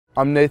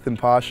I'm Nathan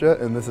Pasha,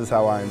 and this is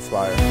how I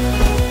inspire.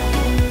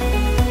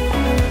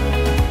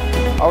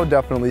 I would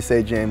definitely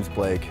say James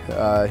Blake.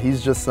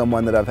 He's just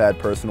someone that I've had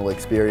personal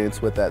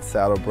experience with at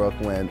Saddlebrook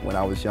when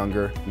I was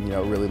younger.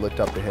 Really looked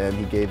up to him.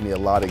 He gave me a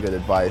lot of good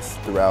advice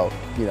throughout,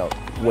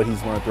 what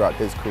he's learned throughout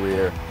his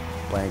career,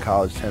 playing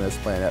college tennis,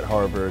 playing at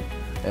Harvard,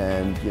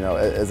 and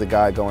as a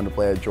guy going to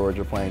play at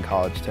Georgia, playing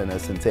college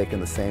tennis and taking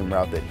the same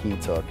route that he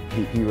took,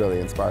 he really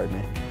inspired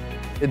me.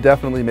 It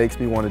definitely makes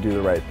me want to do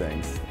the right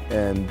things,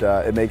 and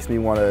it makes me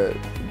want to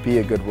be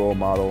a good role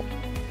model.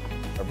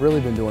 I've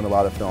really been doing a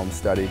lot of film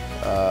study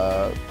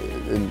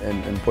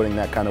and putting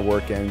that kind of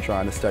work in,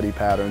 trying to study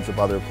patterns of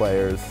other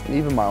players, and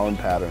even my own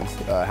patterns,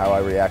 how I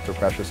react to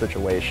pressure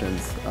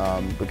situations,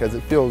 because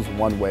it feels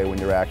one way when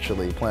you're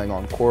actually playing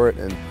on court,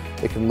 and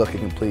it can look a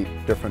complete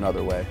different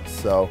other way.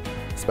 So,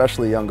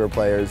 especially younger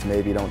players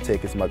maybe don't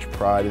take as much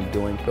pride in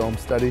doing film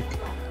study.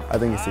 I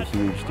think it's a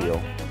huge deal.